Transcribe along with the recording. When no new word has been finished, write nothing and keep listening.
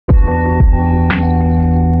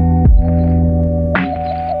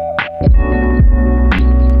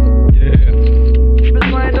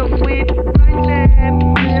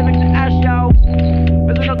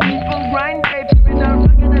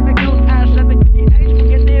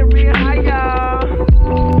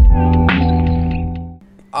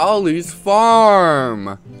Ollie's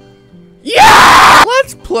farm. Yeah!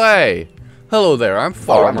 Let's play. Hello there, I'm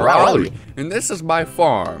Farmer Ollie, and this is my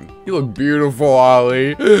farm. You look beautiful,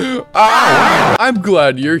 Ollie. I'm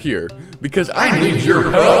glad you're here, because I need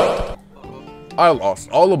your help. I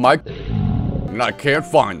lost all of my and I can't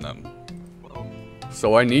find them.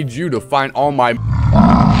 So I need you to find all my.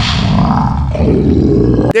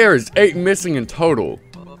 There's 8 missing in total.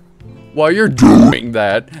 While you're doing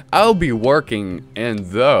that, I'll be working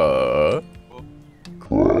in the...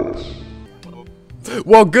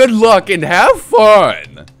 Well, good luck and have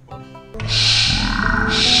fun!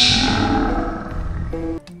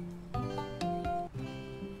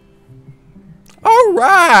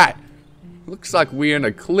 Alright! Looks like we in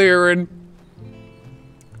a clearing.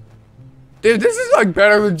 Dude, this is like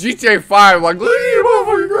better than GTA 5. Like, look at you,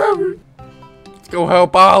 motherfucking grab it. Let's go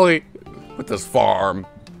help Ollie with this farm.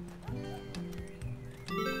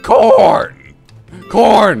 Corn!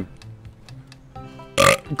 Corn!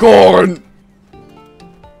 Corn!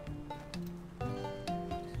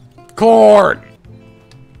 Corn!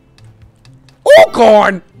 Oh,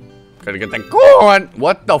 corn! Gotta get the corn!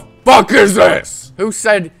 What the fuck is this? Who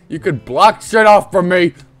said you could block shit off from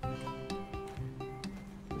me?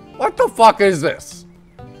 What the fuck is this?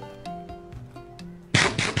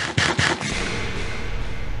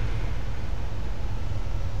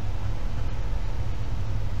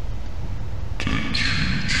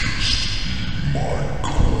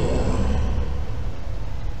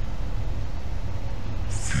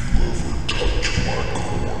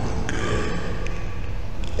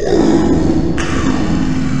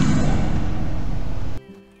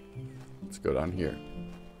 Let's go down here.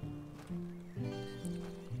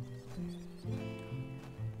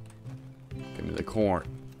 Give me the corn.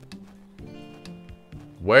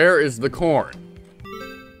 Where is the corn?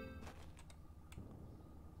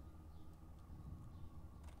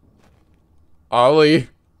 Ollie.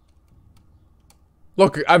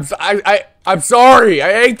 Look, I'm sorry. I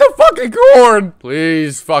ate the fucking corn.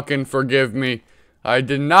 Please fucking forgive me. I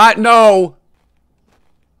did not know.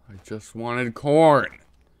 I just wanted corn.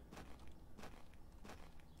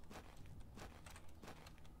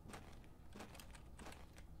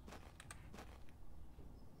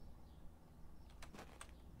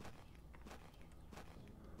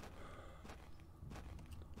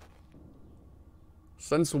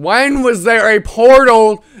 Since when was there a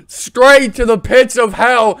portal straight to the pits of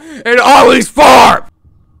hell in Ollie's farm?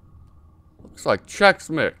 Looks like Chex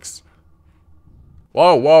Mix.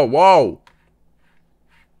 Whoa, whoa, whoa.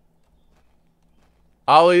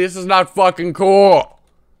 Ollie, this is not fucking cool.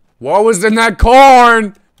 What was in that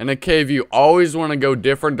corn? In a cave, you always want to go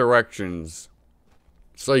different directions,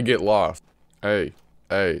 so you get lost. Hey,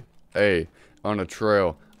 on a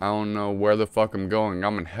trail. I don't know where the fuck I'm going.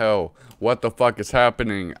 I'm in hell. What the fuck is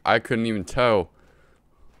happening? I couldn't even tell.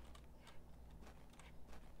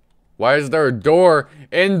 Why is there a door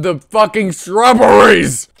in the fucking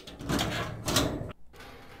shrubberies?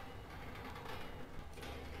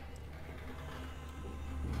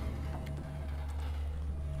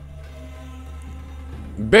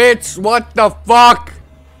 Bitch, what the fuck?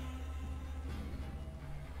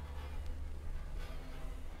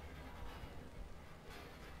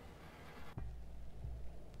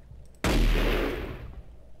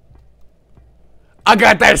 I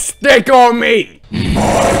got that stick on me!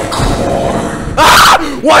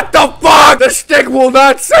 Ah! What the fuck? The stick will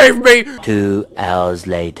not save me! 2 hours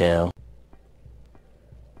later.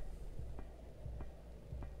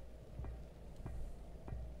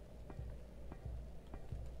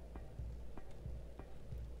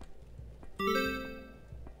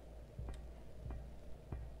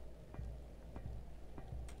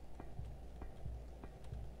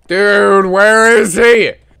 Dude, where is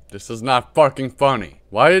he? This is not fucking funny.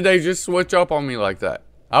 Why did they just switch up on me like that?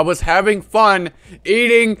 I was having fun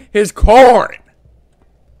eating his corn.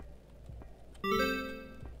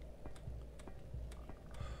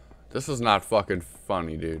 This is not fucking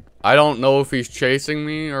funny, dude. I don't know if he's chasing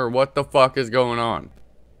me or what the fuck is going on.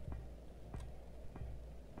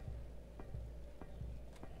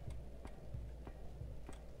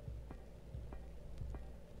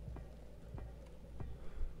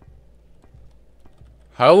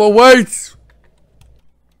 Hell awaits!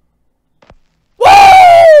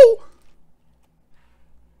 Woo!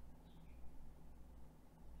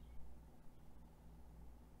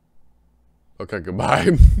 Okay,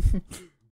 goodbye.